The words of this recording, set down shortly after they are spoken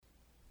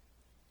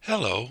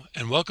Hello,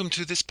 and welcome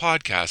to this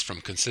podcast from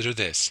Consider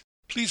This.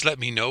 Please let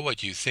me know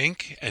what you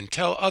think and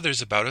tell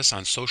others about us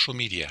on social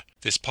media.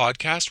 This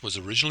podcast was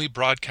originally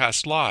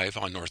broadcast live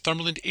on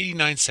Northumberland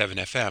 89.7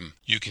 FM.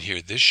 You can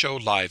hear this show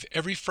live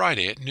every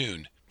Friday at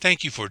noon.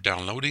 Thank you for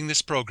downloading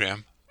this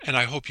program, and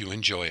I hope you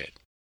enjoy it.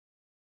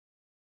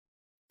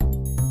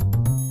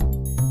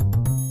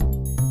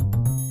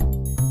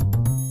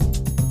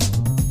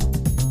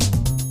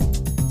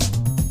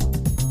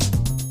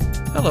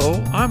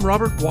 Hello, I'm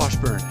Robert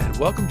Washburn, and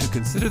welcome to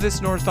Consider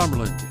This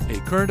Northumberland, a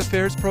current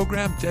affairs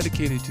program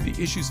dedicated to the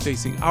issues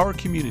facing our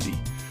community.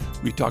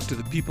 We talk to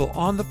the people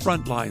on the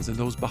front lines and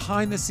those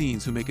behind the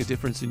scenes who make a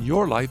difference in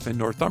your life in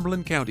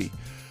Northumberland County.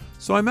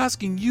 So I'm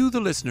asking you, the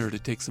listener, to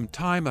take some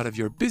time out of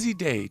your busy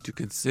day to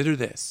consider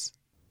this.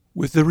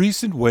 With the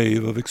recent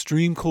wave of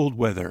extreme cold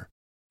weather,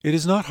 it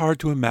is not hard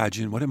to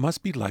imagine what it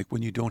must be like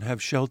when you don't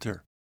have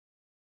shelter.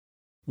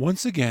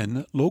 Once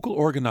again, local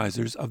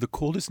organizers of the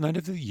coldest night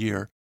of the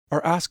year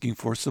are asking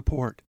for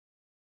support.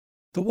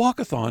 The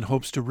walkathon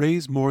hopes to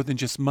raise more than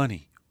just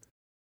money.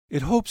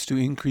 It hopes to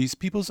increase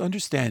people's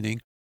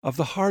understanding of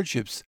the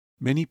hardships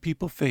many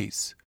people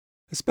face,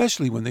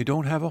 especially when they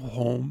don't have a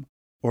home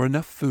or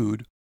enough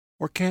food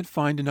or can't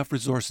find enough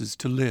resources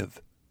to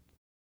live.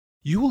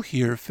 You will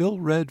hear Phil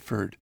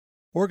Redford,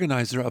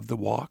 organizer of the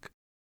walk,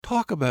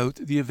 talk about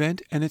the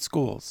event and its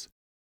goals.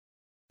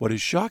 What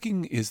is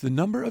shocking is the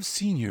number of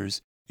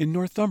seniors in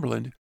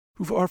Northumberland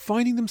who are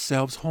finding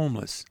themselves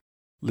homeless,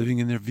 living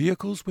in their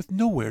vehicles with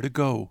nowhere to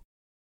go.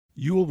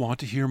 You will want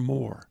to hear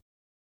more.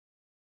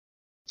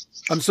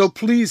 I'm so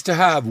pleased to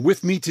have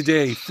with me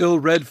today Phil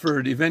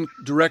Redford, Event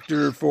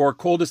Director for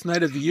Coldest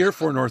Night of the Year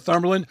for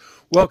Northumberland.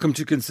 Welcome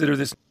to Consider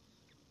This.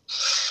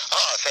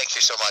 Oh, thank you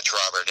so much,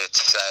 Robert.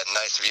 It's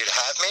nice of you to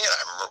have me, and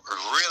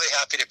I'm really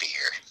happy to be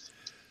here.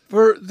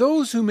 For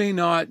those who may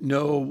not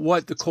know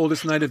what the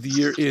Coldest Night of the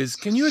Year is,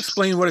 can you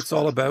explain what it's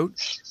all about?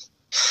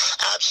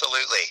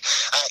 Absolutely.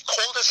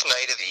 Coldest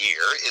Night of the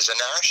Year is a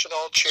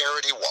national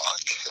charity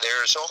walk.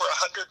 There's over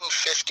 150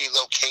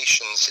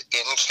 locations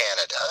in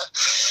Canada.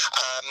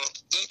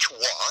 Each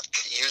walk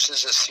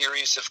uses a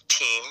series of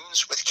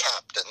teams with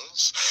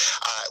captains.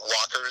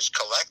 Walkers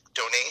collect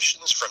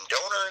donations from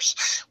donors.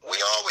 We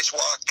always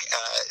walk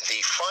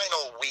the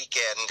final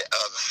weekend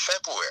of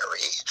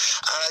February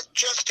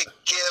just to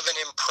give an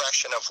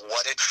impression of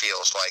what it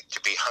feels like to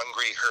be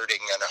hungry,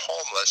 hurting, and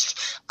homeless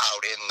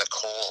out in the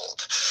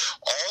cold.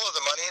 All of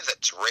the money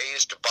that's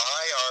raised by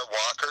our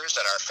walkers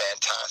and our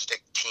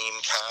fantastic team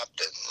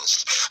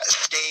captains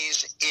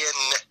stays in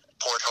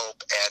Port Hope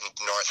and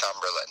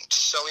Northumberland.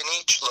 So in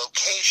each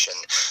location,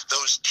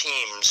 those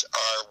teams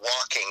are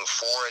walking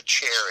for a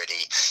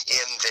charity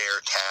in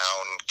their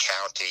town,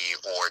 county,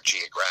 or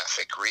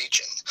geographic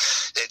region.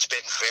 It's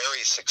been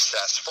very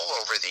successful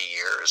over the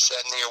years,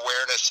 and the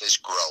awareness is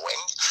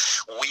growing.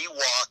 We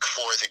walk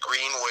for the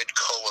Greenwood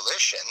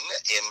Coalition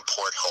in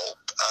Port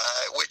Hope,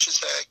 which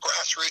is a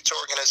grassroots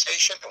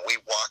organization. We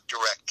walk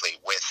directly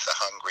with the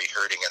hungry,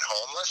 hurting, and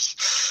homeless.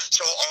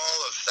 So all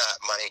of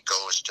that money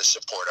goes to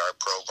support our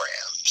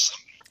programs.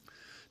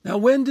 Now,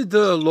 when did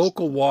the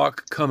local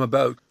walk come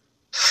about?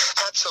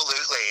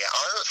 Absolutely.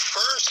 Our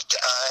first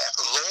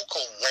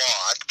local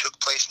walk took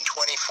place in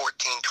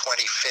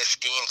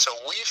 2014-2015, so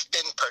we've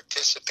been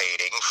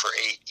participating for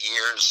 8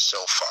 years so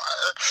far.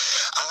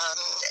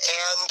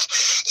 And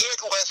it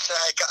was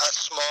like a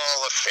small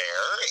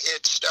affair.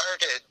 It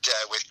started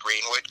with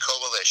Greenwood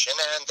Coalition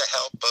and the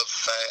help of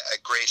a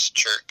Grace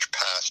Church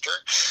pastor,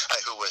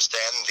 who was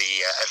then the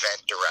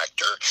event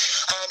director,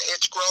 and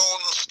it's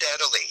grown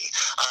steadily.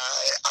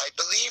 I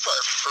believe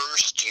our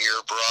first year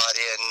brought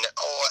in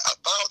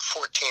about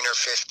 14 or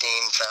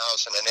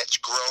 15,000, and it's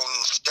grown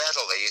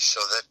steadily, so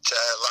that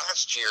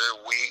last year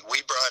we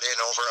brought in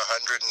over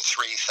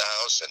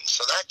 103,000.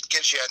 So that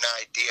gives you an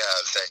idea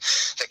of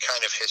the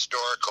kind of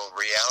historical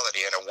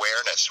reality and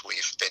awareness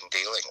we've been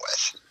dealing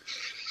with.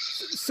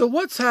 So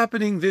what's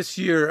happening this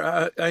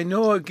year? I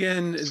know,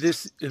 again,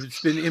 this has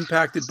been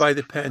impacted by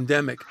the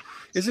pandemic.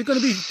 Is it going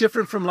to be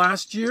different from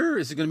last year?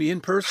 Is it going to be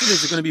in person?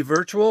 Is it going to be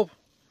virtual?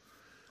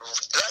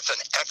 That's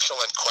an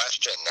excellent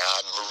question.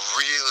 I'm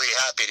really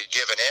happy to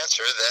give an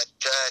answer that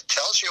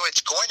tells you it's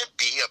going to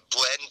be a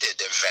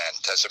blended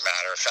event, as a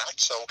matter of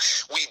fact. So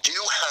we do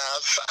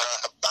have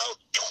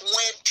about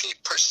 20%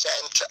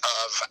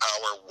 of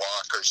our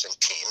walkers and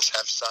teams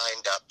have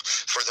signed up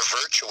for the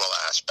virtual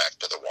aspect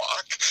of the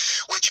walk,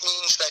 which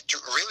means that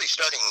really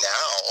starting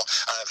now,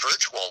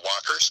 virtual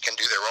walkers can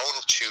do their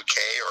own 2K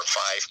or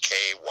 5K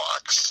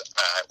walks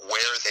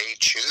where they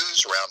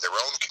choose around their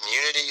own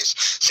communities,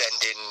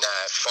 send in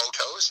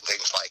photos and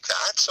things like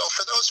that. So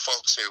for those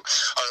folks who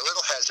are a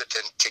little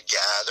hesitant to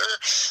gather,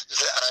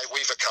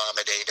 we've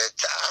accommodated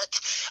that.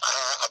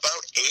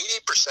 About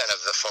 80% of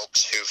the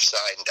folks who've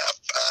signed up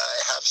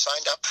have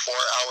signed up for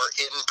our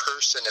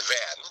in-person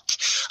event,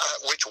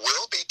 which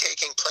will be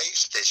taking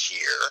place this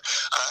year.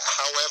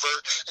 However,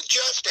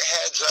 just a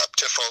heads up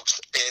to folks,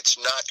 it's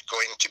not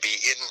going to be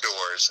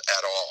indoors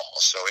at all.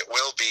 So it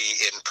will be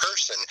in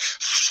person,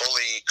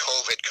 fully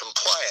COVID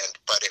compliant,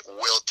 but it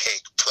will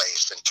take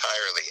place almost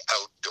entirely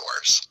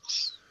outdoors.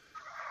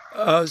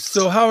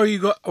 So how are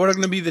what are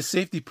going to be the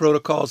safety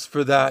protocols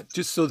for that,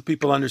 just so that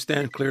people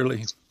understand clearly?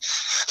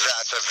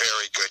 That's a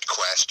very good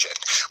question.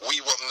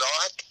 We will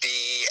not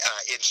be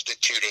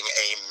instituting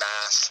a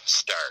mass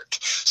start.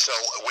 So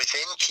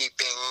within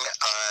keeping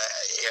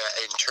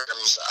in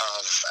terms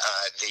of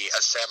the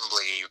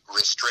assembly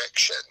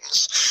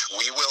restrictions,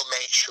 we will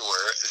make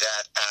sure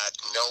that at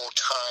no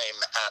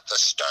time at the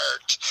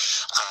start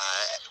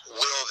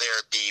will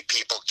there be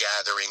people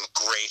gathering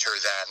greater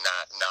than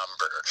that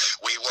number.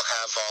 We will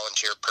have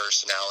volunteer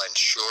personnel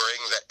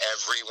ensuring that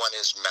everyone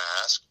is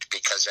masked,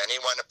 because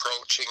anyone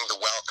approaching the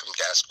welcome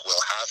desk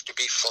will have to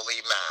be fully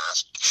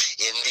masked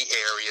in the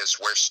areas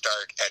where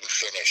start and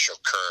finish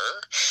occur.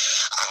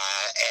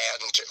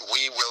 And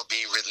we will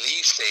be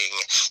releasing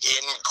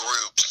in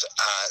groups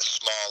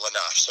small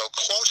enough. So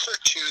closer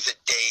to the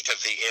date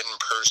of the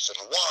in-person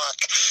walk,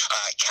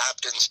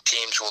 captains'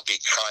 teams will be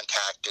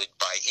contacted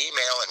by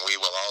email, and we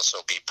will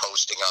also be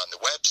posting on the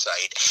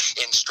website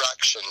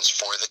instructions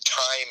for the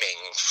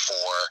timing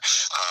for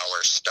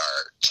our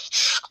start.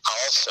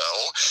 Also,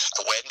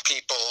 when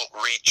people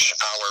reach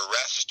our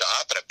rest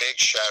stop, and a big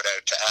shout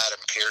out to Adam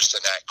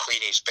Pearson at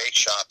Queenie's Bake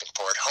Shop in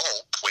Port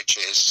Hope, which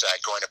is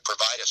going to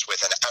provide us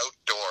with an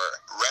outdoor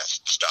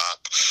rest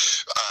stop,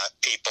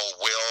 people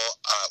will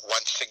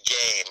once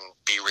again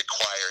be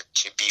required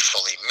to be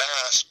fully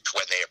masked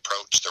when they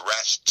approach the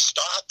rest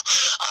stop.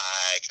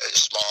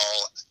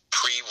 Small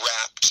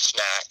pre-wrapped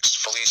snacks,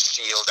 fully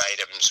sealed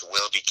items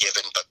will be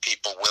given, but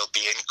people will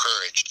be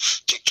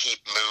encouraged to keep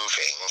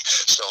moving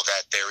so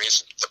that there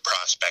isn't the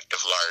prospect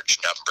of large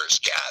numbers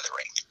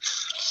gathering.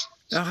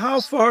 Now,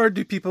 how far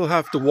do people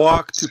have to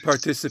walk to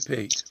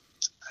participate?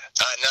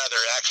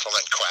 Another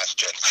excellent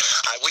question.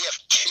 We have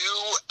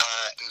two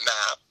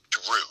mapped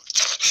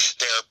routes.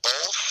 They're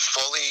both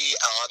fully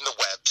on the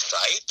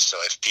website.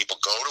 So if people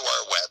go to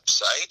our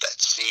website at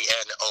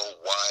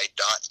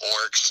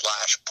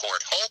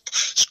cnoy.org/Port Hope,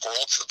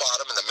 scroll to the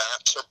bottom, and the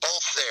maps are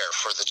both there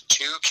for the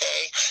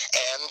 2K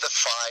and the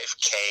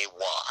 5K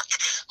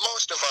walk.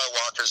 Most of our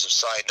walkers have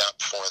signed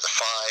up for the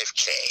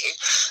 5K.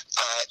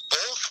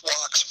 Both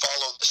walks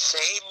follow the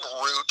same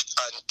route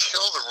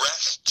until the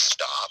rest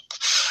stop,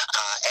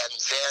 and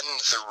then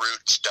the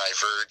routes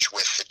diverge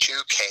with the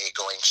 2K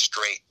going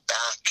straight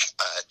back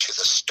to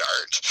the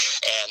start,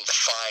 and the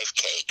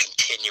 5K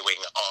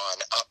continuing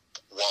on up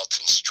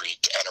Walton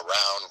Street and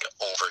around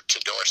over to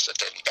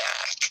Dorset and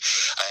back.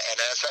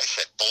 And as I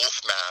said,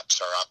 both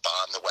maps are up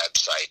on the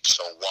website,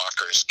 so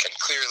walkers can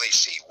clearly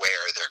see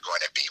where they're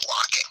going to be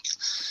walking.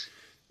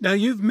 Now,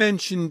 you've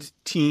mentioned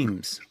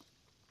teams.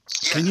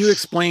 Yes. Can you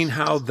explain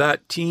how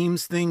that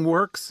teams thing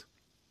works?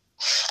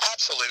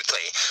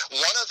 Absolutely.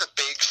 One of the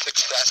big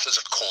successes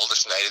of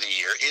Coldest Night of the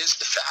Year is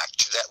the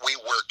fact that we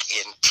work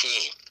in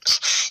teams.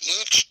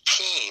 Each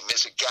team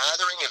is a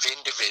gathering of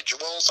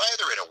individuals,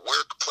 either in a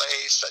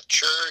workplace, a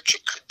church,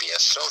 it could be a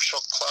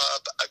social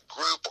club, a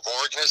group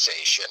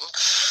organization,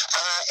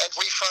 and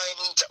we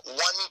find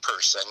one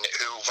person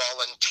who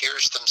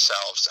volunteers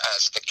themselves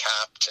as the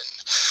captain.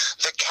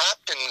 The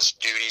captain's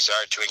duties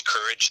are to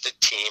encourage the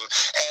team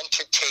and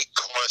to take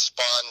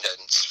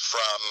correspondence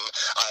from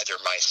either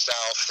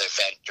myself, the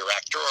event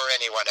director, or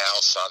anyone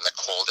else on the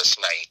Coldest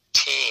Night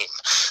team.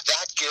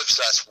 That gives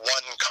us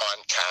one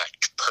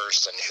contact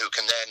person who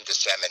can then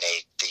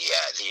disseminate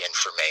the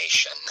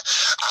information.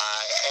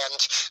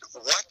 And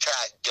what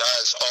that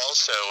does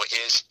also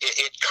is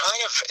it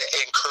kind of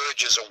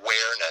encourages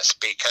awareness,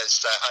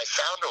 because I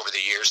found over the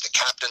years the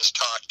captains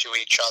talk to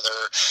each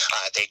other,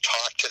 they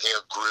talk to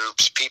their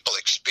groups, people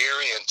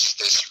experience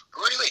this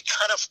really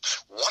kind of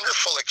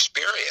wonderful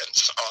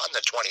experience on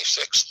the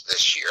 26th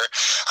this year,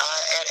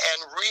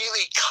 and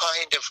really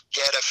kind of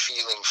get a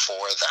feeling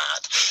for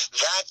that.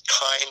 That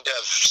kind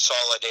of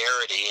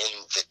solidarity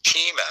in the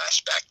team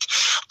aspect,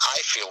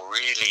 I feel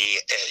really,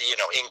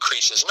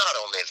 increases not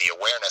only the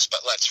awareness,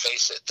 but let's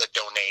face it, the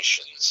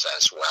donations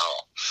as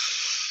well.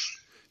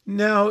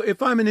 Now,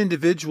 if I'm an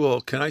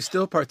individual, can I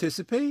still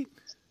participate?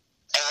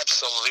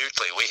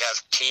 Absolutely. We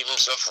have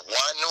teams of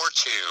one or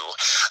two.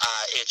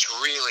 It's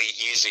really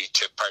easy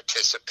to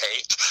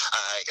participate.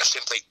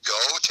 Simply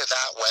go to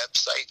that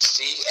website,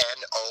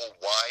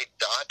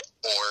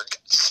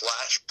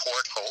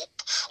 cnoy.org/Port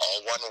Hope,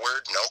 all one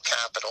word, no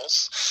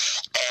capitals,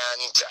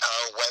 and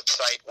our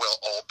website will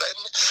open.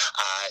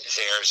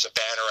 There's a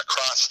banner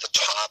across the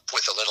top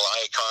with a little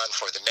icon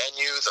for the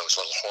menu, those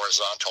little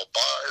horizontal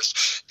bars.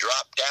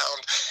 Drop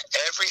down.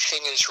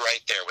 Everything is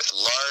right there with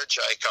large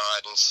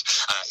icons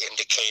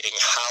indicating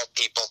how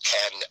people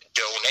can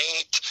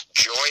donate,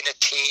 join a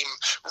team,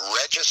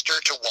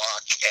 register to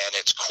walk, and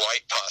it's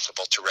quite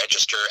possible to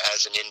register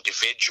as an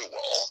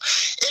individual.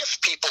 If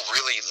people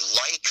really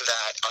like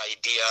that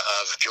idea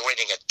of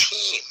joining a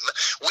team,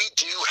 we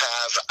do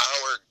have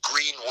our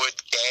Greenwood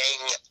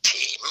Gang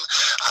team.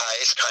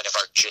 It's kind of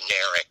our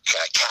generic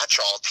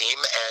catch-all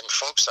team, and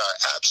folks are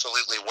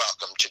absolutely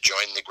welcome to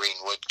join the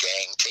Greenwood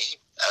Gang team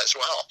as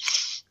well.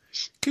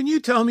 Can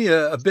you tell me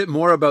a bit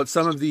more about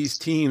some of these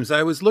teams?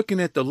 I was looking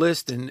at the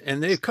list,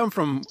 and they come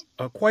from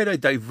quite a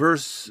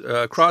diverse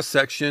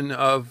cross-section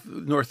of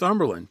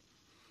Northumberland.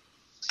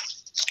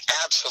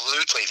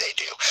 Absolutely, they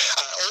do.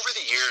 Over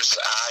the years,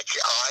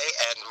 I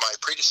and my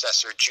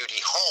predecessor, Judy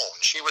Hone,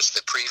 she was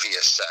the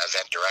previous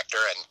event director,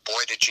 and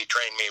boy, did she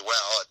train me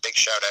well. A big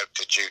shout out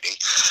to Judy.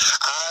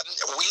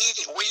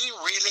 We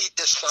really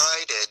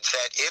decided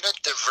that in a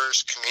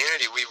diverse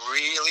community, we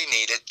really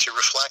needed to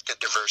reflect a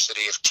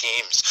diversity of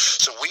teams.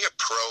 So we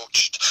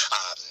approached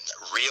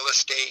real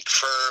estate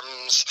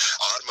firms,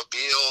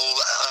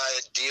 automobile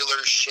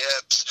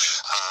dealerships,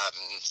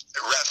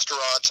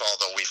 restaurants,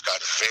 although we've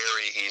got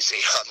very easy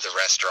on the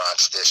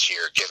restaurants this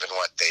year, given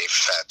what they've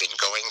been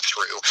going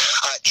through,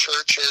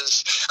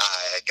 churches,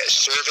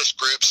 service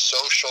groups,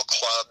 social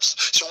clubs.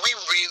 So we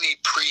really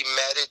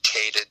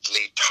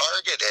premeditatedly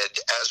targeted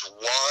as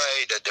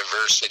wide a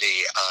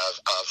diversity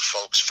of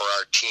folks for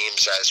our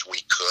teams as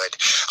we could.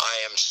 I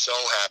am so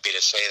happy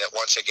to say that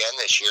once again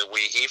this year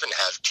we even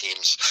have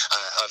teams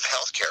of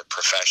healthcare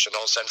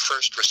professionals and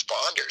first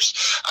responders.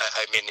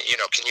 I mean,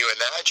 can you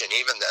imagine,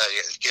 even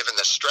given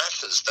the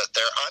stresses that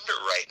they're under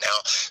right now,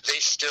 they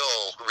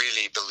still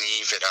really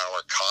believe in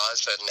our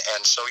cause.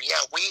 And so,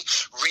 yeah, we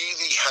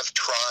really have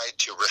tried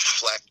to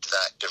reflect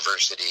that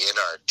diversity in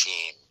our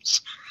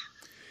teams.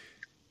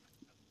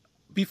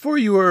 Before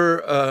you were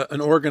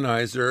an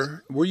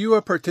organizer, were you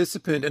a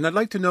participant? And I'd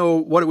like to know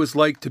what it was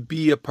like to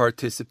be a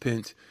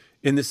participant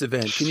in this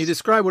event. Can you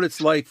describe what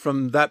it's like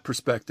from that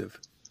perspective?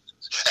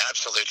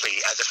 Absolutely.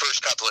 The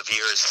first couple of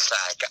years,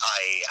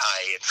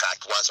 I in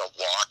fact was a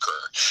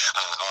walker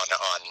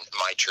on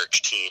my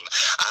church team,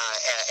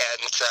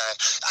 and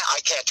I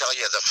can't tell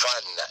you the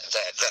fun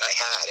that I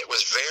had. It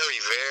was very,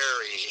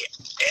 very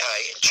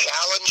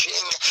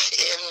challenging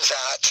in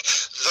that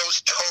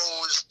those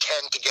toes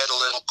tend to get a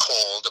little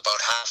cold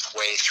about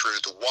halfway through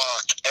the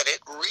walk, and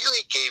it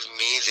really gave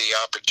me the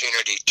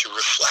opportunity to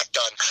reflect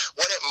on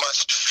what it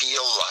must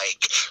feel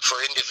like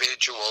for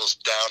individuals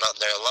down on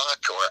their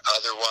luck or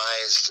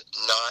otherwise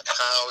not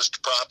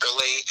housed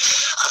properly,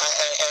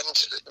 and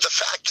the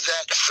fact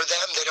that for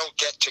them they don't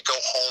get to go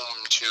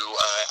home to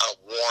a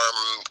warm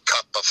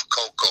cup of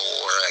cocoa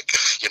or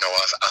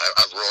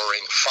a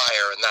roaring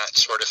fire and that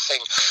sort of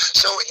thing.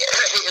 So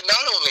it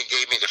not only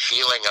gave me the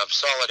feeling of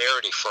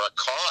solidarity for a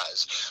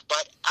cause,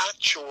 but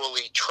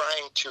actually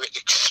trying to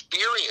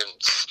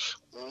experience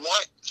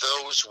what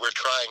those we're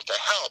trying to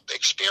help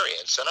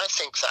experience. And I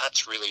think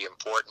that's really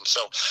important.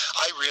 So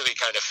I really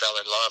kind of fell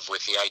in love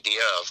with the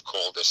idea of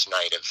Coldest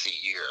Night of the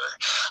Year.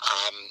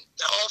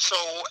 Also,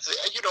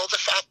 the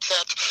fact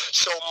that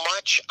so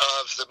much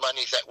of the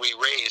money that we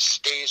raise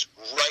stays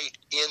right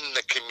in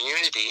the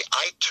community,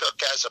 I took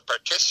as a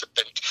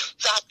participant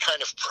that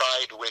kind of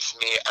pride with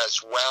me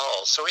as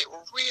well. So it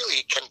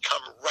really can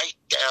come right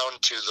down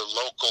to the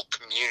local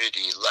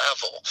community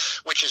level,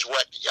 which is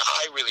what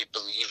I really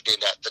believed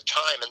in at the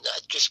time. And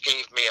that just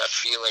gave me a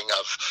feeling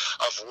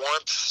of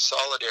warmth,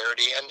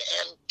 solidarity, and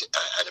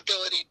an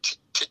ability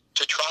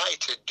to try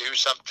to do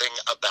something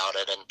about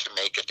it and to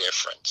make a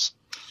difference.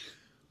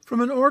 From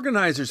an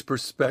organizer's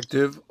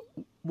perspective,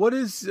 what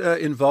is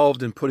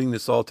involved in putting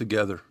this all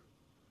together?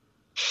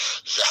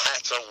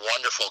 That's a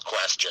wonderful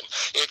question.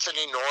 It's an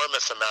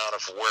enormous amount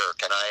of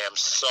work, and I am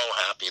so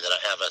happy that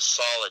I have a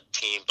solid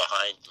team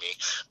behind me,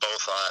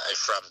 both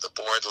from the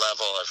board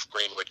level of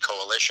Greenwood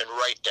Coalition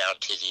right down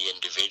to the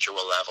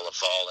individual level of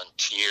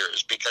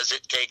volunteers, because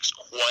it takes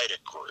quite a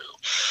crew.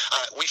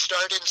 We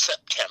start in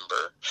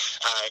September.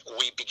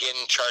 We begin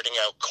charting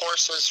out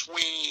courses.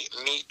 We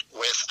meet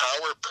with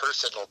our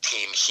personal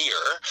team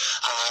here,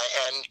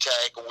 and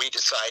we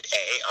decide,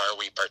 are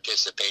we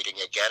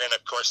participating again? And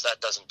of course, that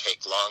doesn't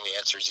take long. The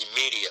answer is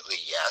immediately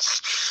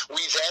yes.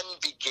 We then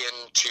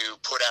begin to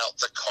put out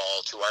the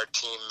call to our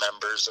team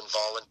members and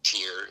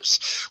volunteers.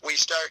 We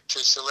start to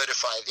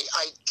solidify the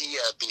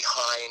idea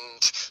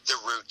behind the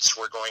routes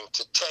we're going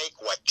to take,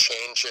 what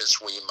changes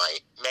we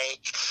might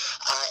make,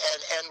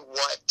 and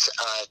what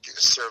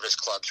service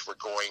clubs we're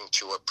going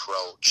to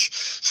approach.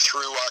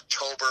 Through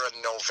October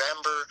and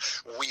November,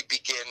 we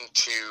begin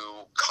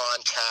to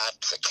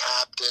contact the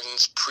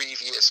captains,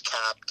 previous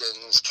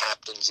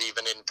captains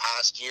even in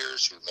past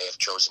years who may have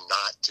chosen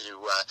not to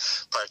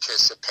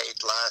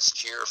participate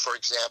last year, for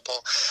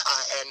example,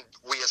 and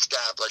we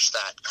establish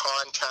that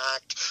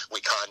contact.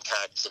 We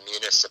contact the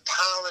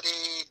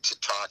municipality to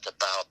talk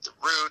about the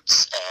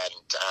routes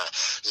and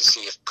to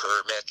see if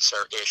permits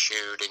are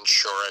issued,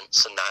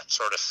 insurance, and that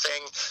sort of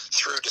thing.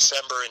 Through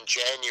December and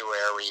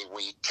January,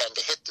 we tend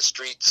to hit the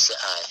streets,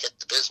 hit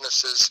the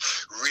businesses,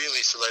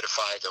 really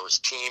solidify those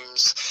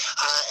teams,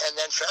 and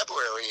then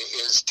February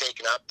is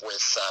taken up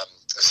with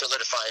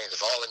solidifying the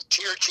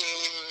volunteer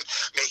team,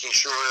 making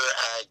sure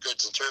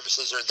goods and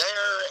services are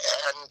there,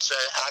 and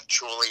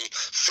actually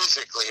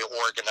physically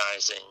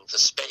organizing the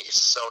space.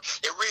 So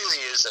it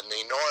really is an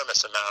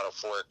enormous amount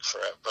of work for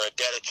a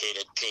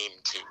dedicated team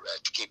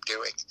to keep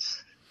doing.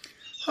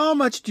 How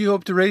much do you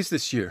hope to raise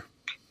this year?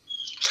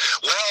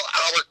 Well,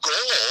 our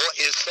goal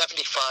is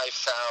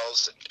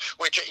 75,000,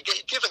 which,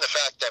 given the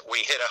fact that we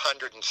hit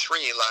 103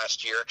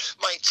 last year,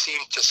 might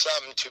seem to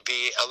some to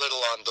be a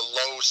little on the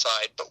low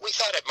side, but we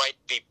thought it might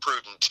be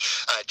prudent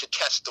to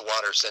test the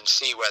waters and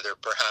see whether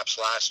perhaps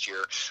last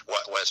year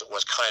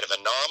was kind of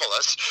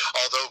anomalous,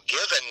 although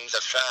given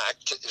the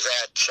fact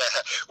that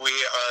we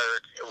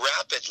are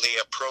rapidly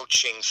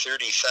approaching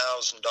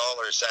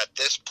 $30,000 at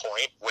this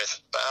point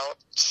with about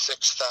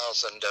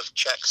 6,000 of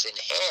checks in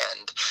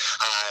hand,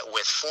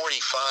 with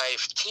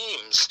 45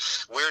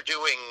 teams, we're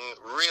doing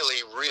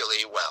really,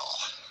 really well.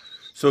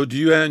 So do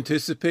you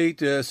anticipate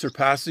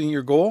surpassing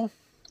your goal?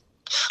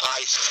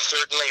 I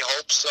certainly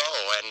hope so,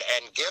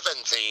 and given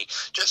the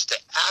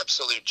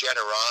absolute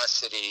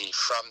generosity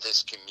from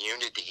this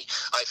community,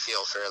 I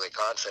feel fairly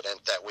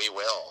confident that we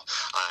will.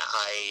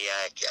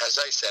 As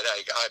I said,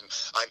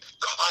 I'm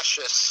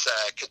cautious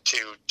to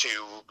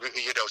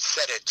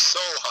set it so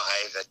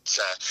high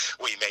that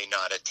we may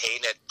not attain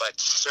it, but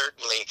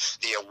certainly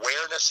the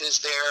awareness is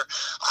there.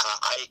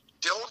 I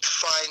don't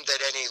find that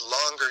any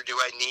longer do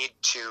I need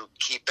to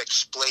keep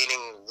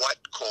explaining what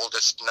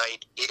Coldest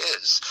Night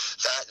is.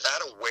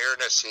 That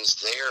awareness is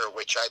there,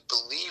 which I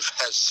believe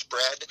has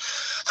spread,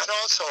 and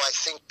also I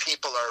think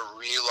people are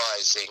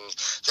realizing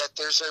that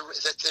there's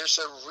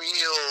a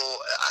real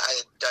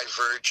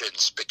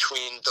divergence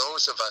between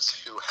those of us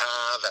who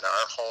have and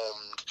are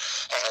homed,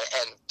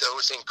 and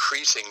those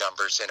increasing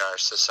numbers in our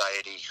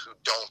society who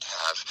don't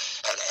have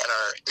and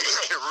are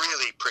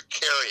really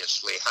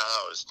precariously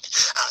housed,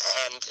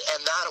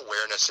 and that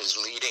awareness is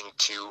leading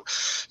to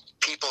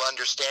people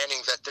understanding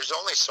that there's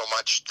only so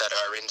much that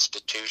our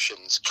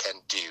institutions can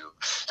do,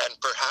 and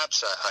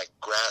perhaps a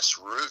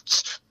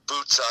grassroots,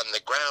 boots on the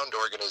ground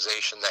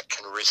organization that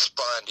can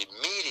respond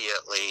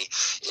immediately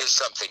is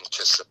something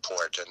to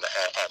support, and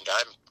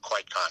I'm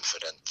quite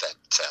confident that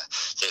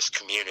this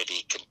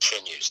community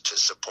continues to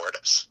support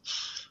us.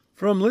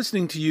 From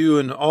listening to you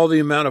and all the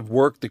amount of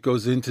work that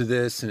goes into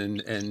this and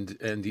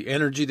the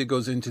energy that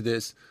goes into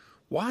this,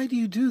 why do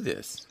you do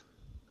this?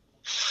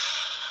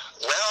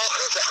 Well,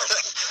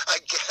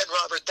 again,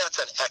 Robert, that's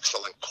an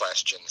excellent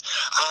question.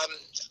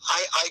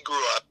 I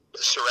grew up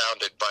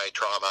surrounded by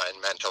trauma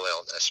and mental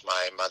illness.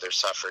 My mother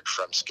suffered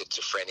from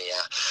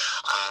schizophrenia,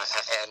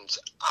 and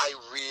I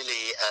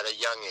really, at a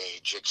young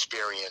age,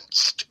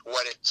 experienced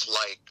what it's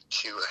like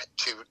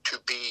to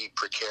be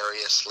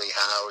precariously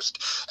housed,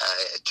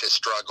 to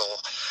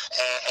struggle,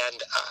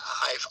 and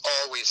I've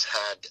always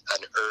had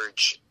an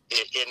urge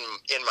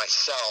in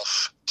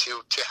myself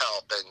to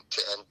help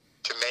and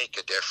to make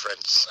a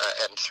difference,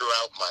 and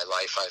throughout my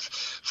life I've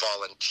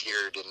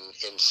volunteered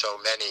in so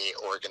many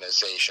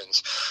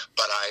organizations,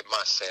 but I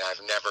must say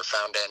I've never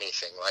found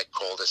anything like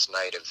Coldest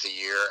Night of the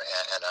Year,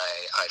 and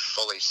I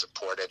fully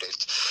support it.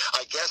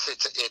 I guess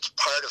it's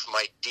part of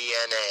my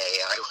DNA.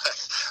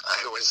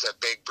 I was a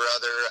big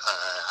brother.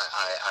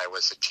 I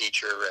was a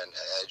teacher and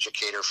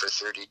educator for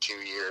 32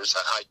 years.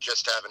 I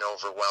just have an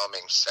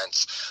overwhelming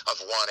sense of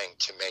wanting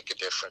to make a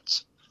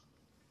difference.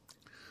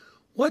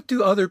 What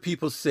do other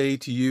people say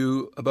to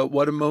you about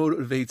what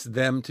motivates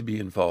them to be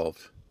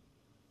involved?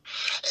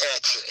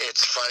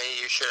 It's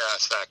funny you should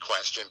ask that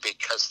question,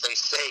 because they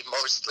say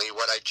mostly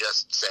what I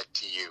just said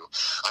to you.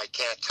 I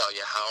can't tell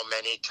you how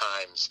many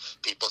times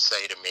people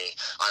say to me,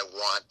 I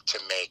want to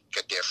make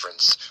a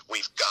difference.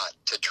 We've got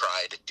to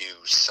try to do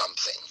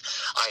something.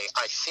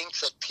 I think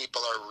that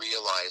people are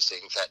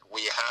realizing that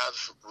we have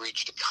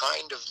reached a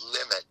kind of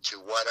limit to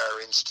what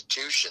our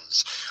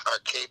institutions are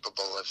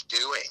capable of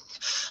doing.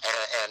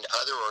 And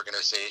other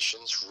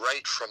organizations,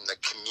 right from the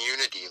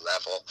community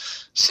level,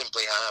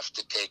 simply have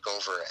to take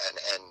over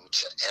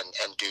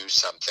and do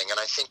something. And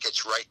I think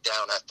it's right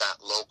down at that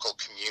local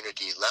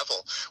community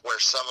level where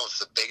some of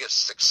the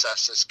biggest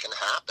successes can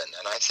happen.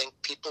 And I think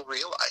people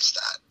realize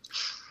that.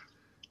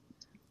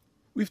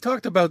 We've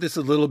talked about this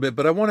a little bit,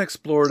 but I want to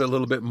explore it a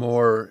little bit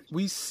more.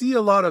 We see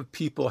a lot of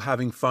people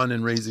having fun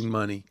and raising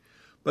money.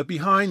 But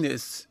behind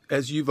this,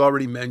 as you've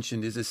already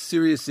mentioned, is a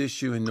serious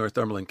issue in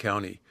Northumberland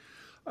County.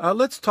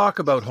 Let's talk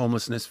about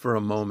homelessness for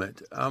a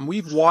moment.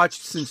 We've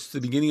watched since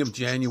the beginning of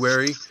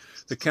January.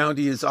 The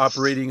county is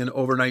operating an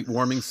overnight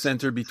warming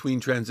center between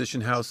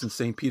Transition House and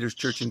St. Peter's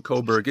Church in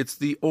Cobourg. It's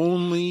the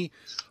only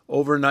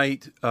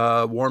overnight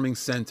warming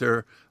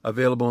center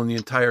available in the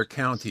entire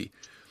county.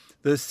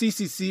 The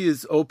CCC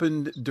is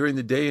opened during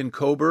the day in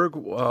Cobourg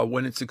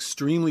when it's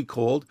extremely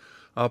cold.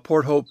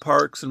 Port Hope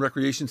Parks and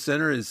Recreation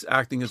Center is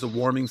acting as a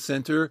warming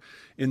center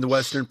in the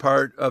western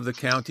part of the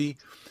county.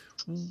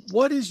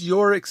 What is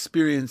your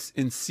experience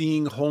in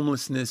seeing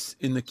homelessness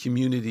in the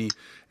community,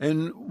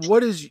 and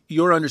what is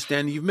your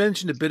understanding? You've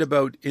mentioned a bit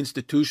about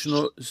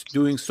institutional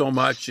doing so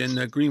much and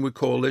the Greenwood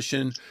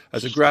Coalition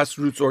as a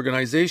grassroots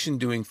organization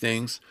doing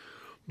things,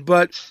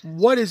 but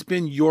what has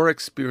been your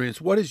experience?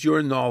 What is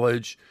your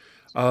knowledge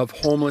of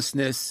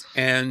homelessness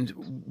and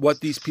what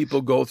these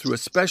people go through,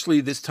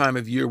 especially this time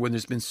of year when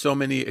there's been so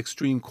many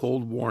extreme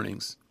cold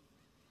warnings?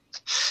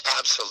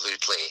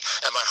 Absolutely.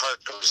 And my heart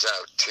heart goes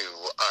out to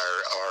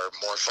our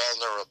more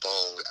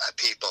vulnerable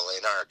people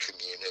in our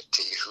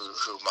community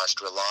who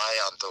must rely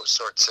on those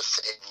sorts of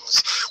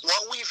things.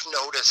 What we've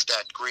noticed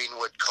at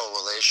Greenwood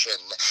Coalition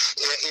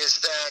is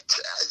that,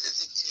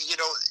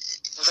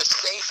 the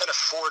safe and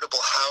affordable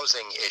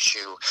housing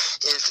issue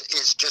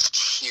is just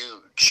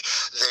huge.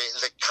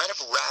 The kind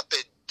of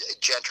rapid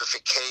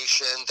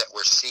gentrification that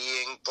we're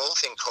seeing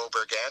both in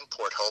Cobourg and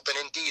Port Hope, and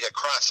indeed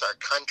across our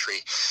country,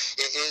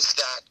 is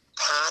that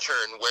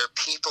pattern where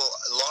people,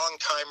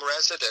 long-time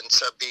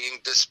residents, are being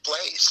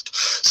displaced.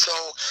 So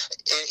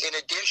in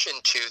addition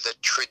to the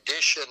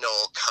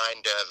traditional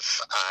kind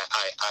of,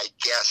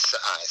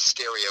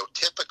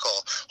 stereotypical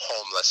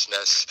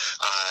homelessness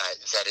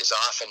that is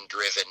often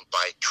driven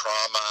by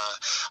trauma,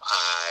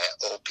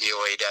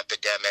 opioid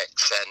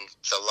epidemics, and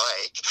the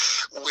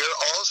like, we're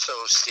also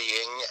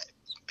seeing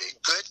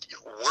good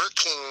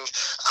working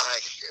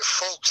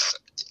folks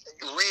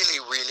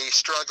really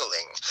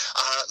struggling,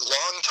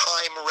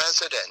 long-time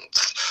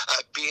residents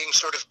being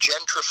sort of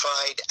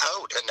gentrified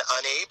out and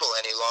unable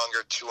any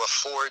longer to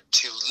afford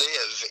to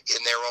live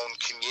in their own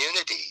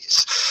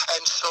communities.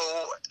 And so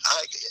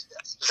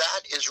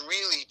that is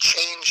really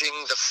changing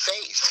the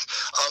face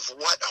of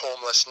what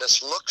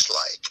homelessness looks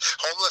like.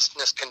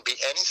 Homelessness can be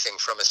anything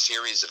from a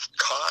series of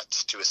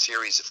cots to a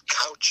series of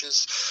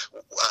couches,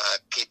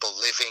 people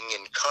living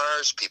in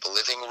cars, people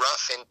living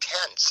rough in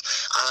tents.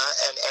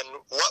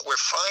 And what we're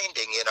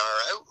finding in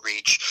our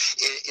outreach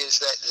is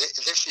that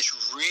this is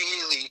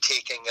really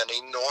taking an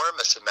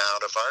enormous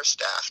amount of our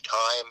staff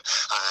time,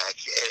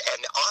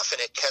 and often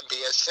it can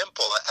be as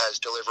simple as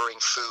delivering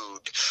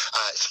food,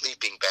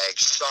 sleeping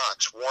bags,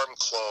 socks, warm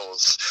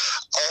clothes,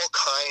 all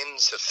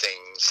kinds of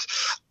things.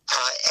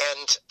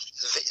 And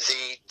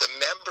the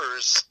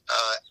members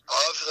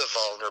of the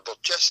vulnerable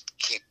just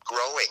keep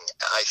growing.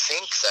 I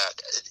think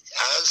that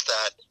as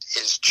that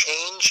is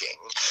changing,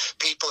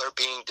 people are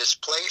being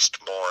displaced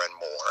more and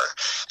more.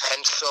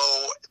 And so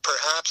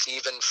perhaps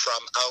even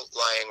from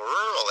outlying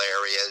rural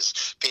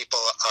areas, people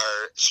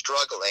are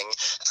struggling,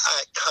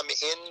 come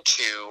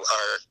into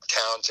our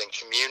towns and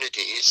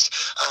communities.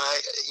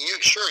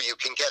 You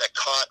can get a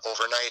cot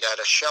overnight at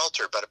a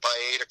shelter, but by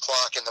 8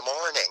 o'clock in the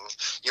morning,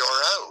 you're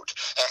out.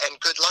 And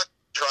good luck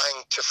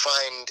trying to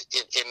find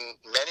in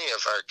many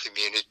of our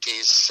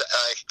communities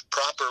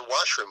proper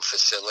washroom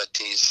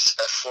facilities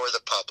for the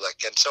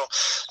public. And so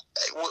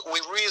we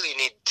really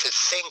need to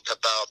think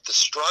about the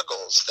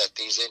struggles that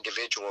these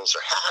individuals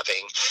are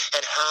having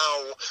and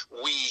how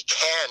we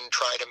can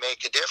try to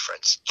make a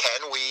difference.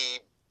 Can we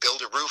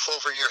build a roof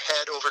over your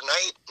head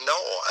overnight? No,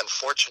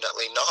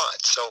 unfortunately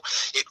not. So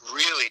it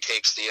really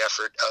takes the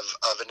effort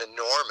of an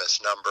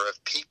enormous number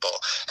of people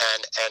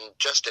and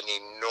just an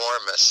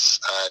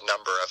enormous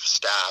number of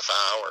staff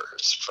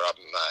hours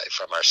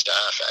from our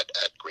staff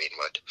at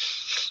Greenwood.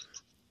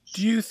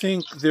 Do you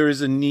think there is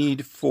a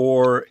need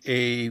for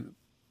a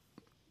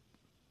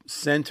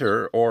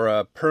center or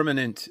a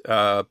permanent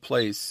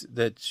place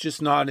that's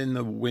just not in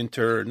the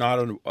winter,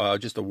 not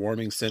just a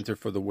warming center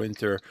for the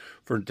winter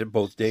for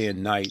both day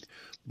and night,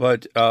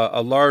 but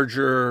a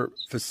larger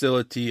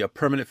facility, a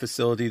permanent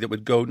facility that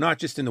would go not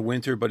just in the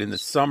winter but in the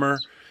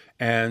summer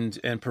and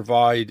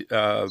provide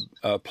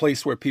a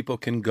place where people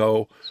can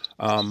go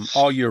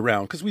all year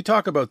round? Because we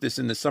talk about this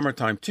in the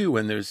summertime too,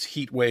 when there's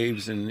heat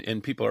waves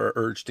and people are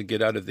urged to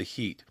get out of the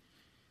heat.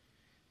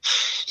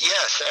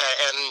 Yes,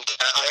 and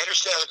I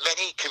understand that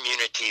many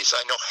communities,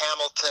 I know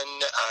Hamilton,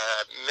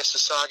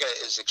 Mississauga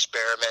is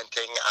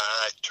experimenting,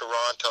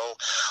 Toronto.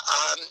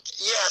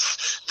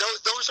 Yes,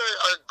 those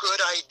are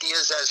good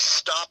ideas as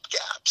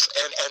stopgaps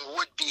and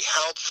would be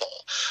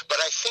helpful. But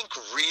I think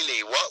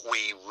really what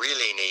we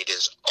really need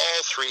is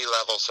all three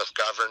levels of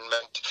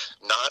government,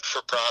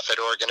 not-for-profit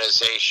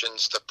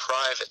organizations, the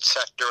private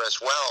sector as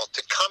well,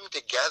 to come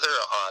together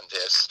on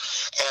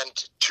this and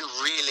to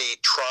really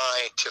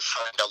try to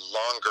find a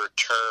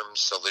longer-term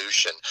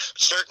solution.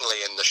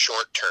 Certainly in the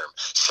short term,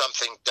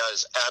 something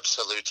does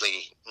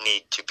absolutely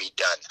need to be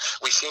done.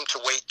 We seem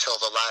to wait till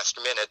the last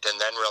minute and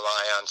then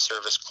rely on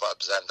service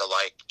clubs and the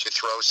like to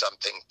throw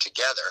something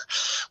together,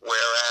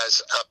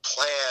 whereas a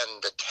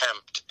planned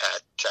attempt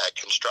at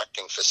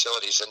constructing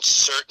facilities and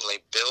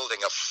certainly building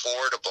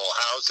affordable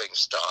housing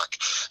stock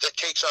that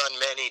takes on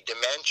many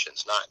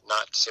dimensions, not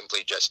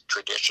simply just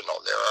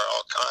traditional. There are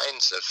all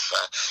kinds of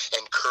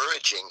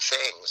encouraging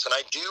things. And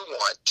I do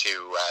want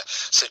to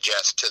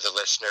suggest to the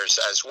listeners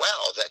as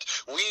well that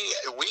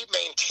we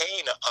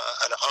maintain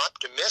an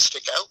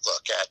optimistic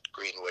outlook at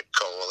Greenwood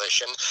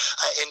Coalition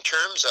in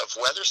terms of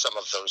whether some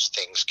of those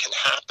things can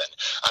happen.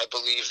 I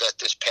believe that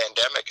this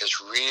pandemic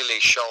has really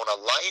shown a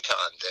light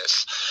on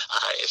this.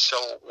 So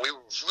we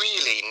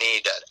really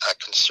need a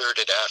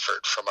concerted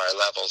effort from our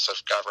levels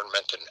of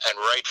government and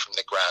right from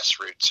the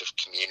grassroots of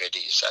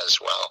communities as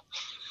well.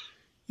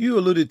 You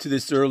alluded to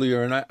this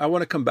earlier, and I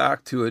want to come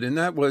back to it, and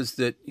that was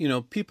that,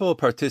 people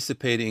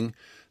participating,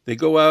 they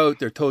go out,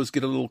 their toes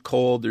get a little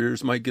cold, their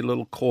ears might get a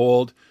little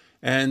cold,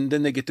 and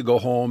then they get to go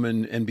home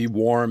and be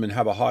warm and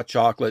have a hot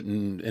chocolate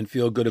and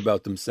feel good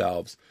about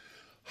themselves.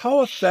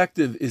 How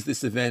effective is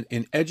this event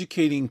in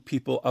educating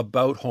people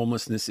about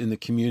homelessness in the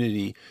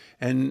community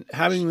and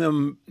having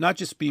them not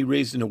just be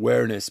raised in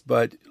awareness,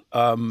 but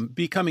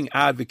becoming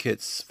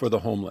advocates for the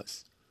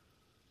homeless?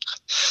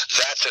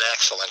 That's an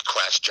excellent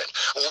question.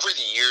 Over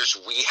the years,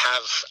 we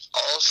have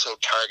also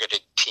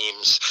targeted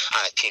teams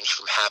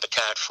from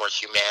Habitat for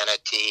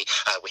Humanity.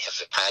 We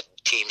have had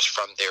teams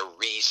from their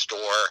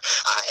Restore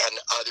and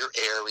other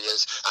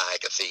areas,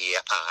 the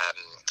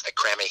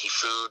Kramahi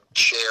Food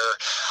Share,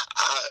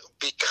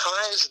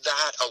 because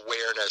that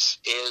awareness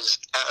is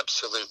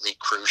absolutely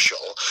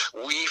crucial.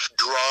 We've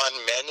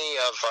drawn many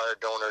of our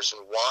donors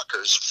and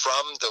walkers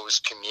from those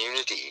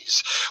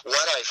communities.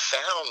 What I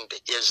found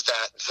is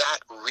that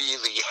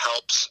really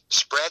helps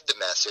spread the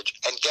message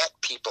and get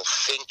people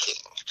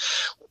thinking.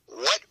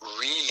 What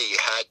really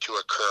had to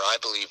occur, I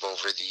believe,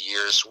 over the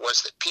years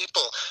was that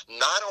people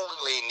not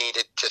only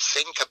needed to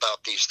think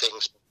about these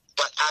things,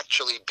 but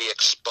actually be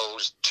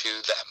exposed to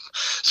them.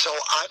 So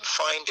I'm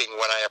finding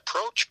when I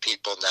approach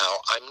people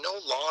now, I'm no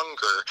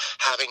longer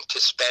having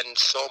to spend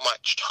so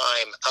much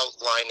time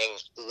outlining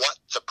what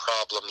the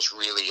problems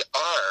really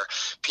are.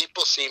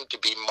 People seem to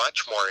be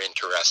much more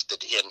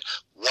interested in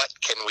what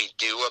can we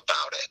do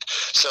about it.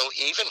 So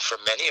even for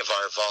many of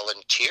our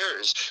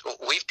volunteers,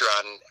 we've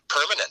drawn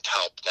permanent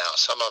help now.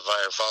 Some of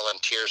our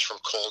volunteers from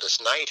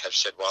Coldest Night have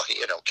said, well,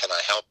 can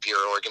I help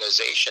your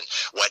organization?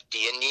 What do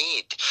you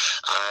need?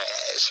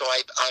 So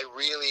I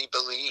really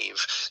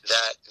believe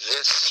that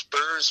this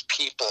spurs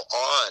people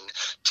on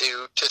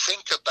to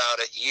think about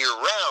it year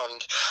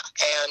round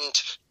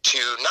and to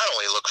not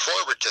only look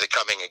forward to the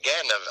coming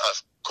again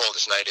of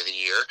Coldest Night of the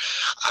Year,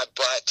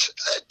 but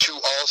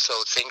to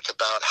also think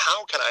about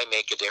how can I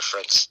make a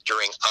difference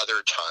during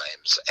other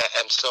times.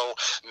 And so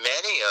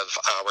many of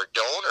our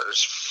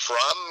donors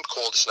from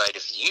Coldest Night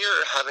of the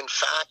Year have in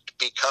fact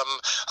become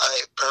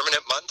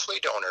permanent monthly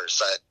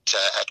donors at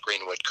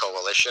Greenwood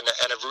Coalition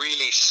and have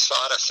really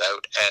sought us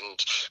out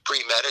and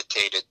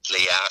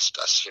premeditatedly asked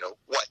us,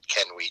 what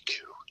can we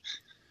do?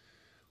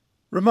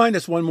 Remind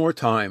us one more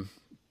time,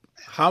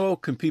 how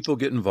can people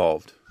get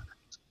involved?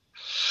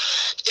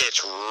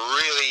 It's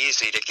really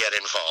easy to get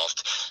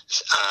involved.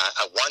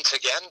 Once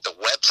again, the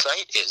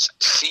website is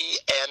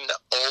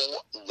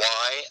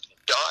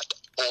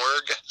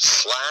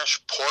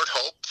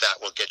cnoy.org/porthope.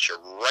 That will get you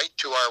right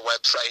to our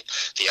website.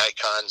 The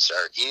icons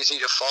are easy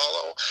to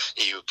follow.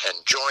 You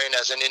can join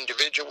as an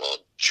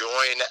individual,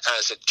 join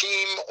as a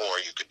team, or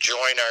you could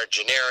join our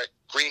generic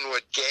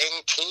Greenwood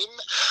Gang team.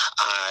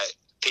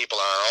 People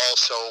are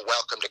also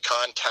welcome to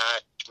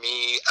contact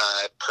me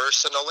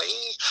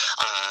personally.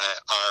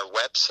 Our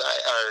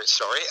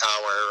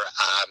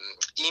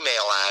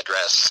email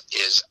address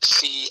is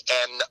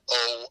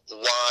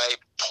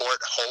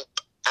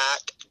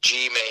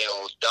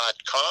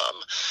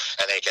cnoyporthope@gmail.com,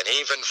 and they can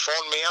even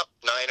phone me up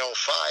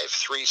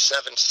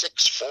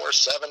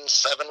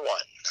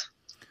 905-376-4771.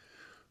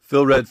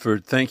 Phil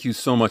Redford, thank you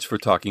so much for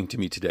talking to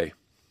me today.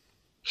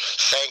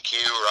 Thank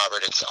you,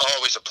 Robert. It's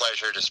always a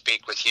pleasure to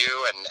speak with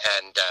you,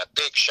 and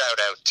big shout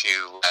out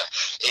to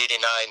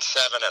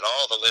 89.7 and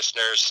all the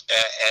listeners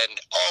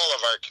and all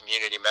of our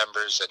community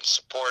members and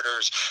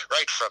supporters,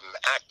 right from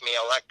Acme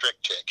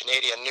Electric to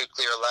Canadian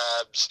Nuclear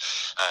Labs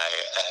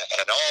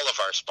and all of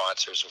our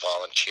sponsors and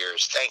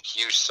volunteers. Thank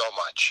you so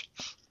much.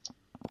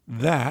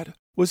 That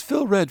was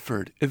Phil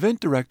Redford, Event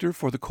Director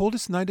for the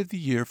Coldest Night of the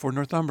Year for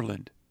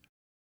Northumberland.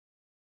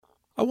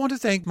 I want to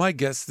thank my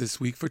guests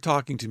this week for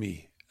talking to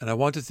me. And I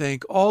want to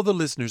thank all the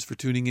listeners for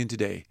tuning in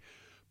today.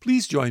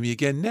 Please join me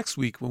again next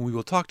week when we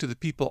will talk to the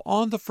people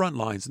on the front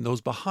lines and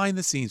those behind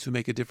the scenes who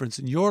make a difference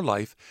in your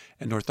life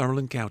and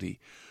Northumberland County.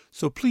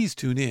 So please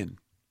tune in.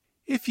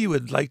 If you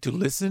would like to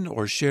listen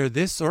or share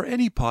this or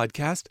any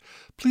podcast,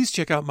 please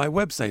check out my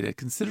website at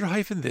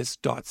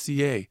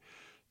consider-this.ca.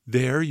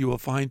 There you will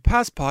find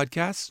past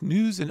podcasts,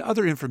 news, and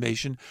other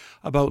information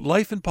about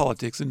life and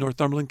politics in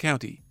Northumberland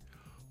County.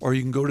 Or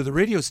you can go to the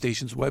radio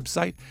station's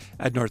website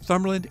at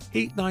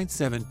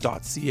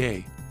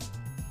northumberland897.ca.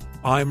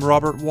 I'm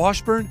Robert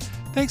Washburn.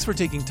 Thanks for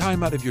taking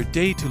time out of your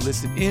day to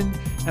listen in,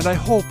 and I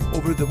hope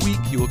over the week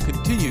you will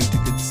continue to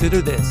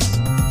consider this.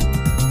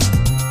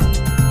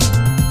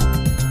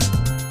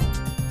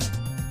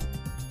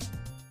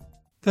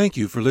 Thank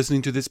you for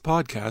listening to this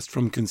podcast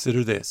from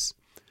Consider This.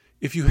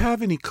 If you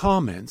have any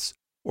comments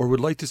or would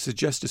like to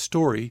suggest a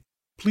story,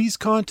 please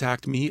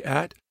contact me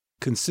at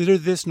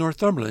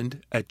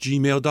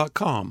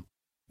considerthisnorthumberland@gmail.com,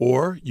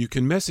 or you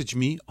can message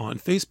me on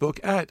Facebook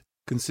at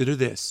Consider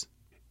This.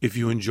 If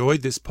you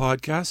enjoyed this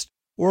podcast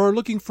or are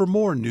looking for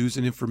more news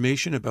and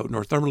information about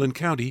Northumberland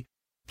County,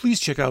 please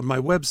check out my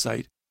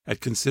website at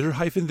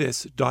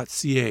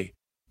consider-this.ca.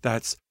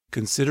 That's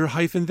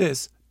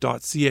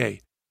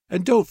consider-this.ca.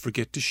 And don't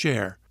forget to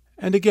share.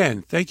 And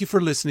again, thank you for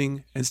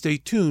listening, and stay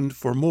tuned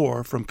for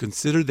more from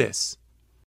Consider This.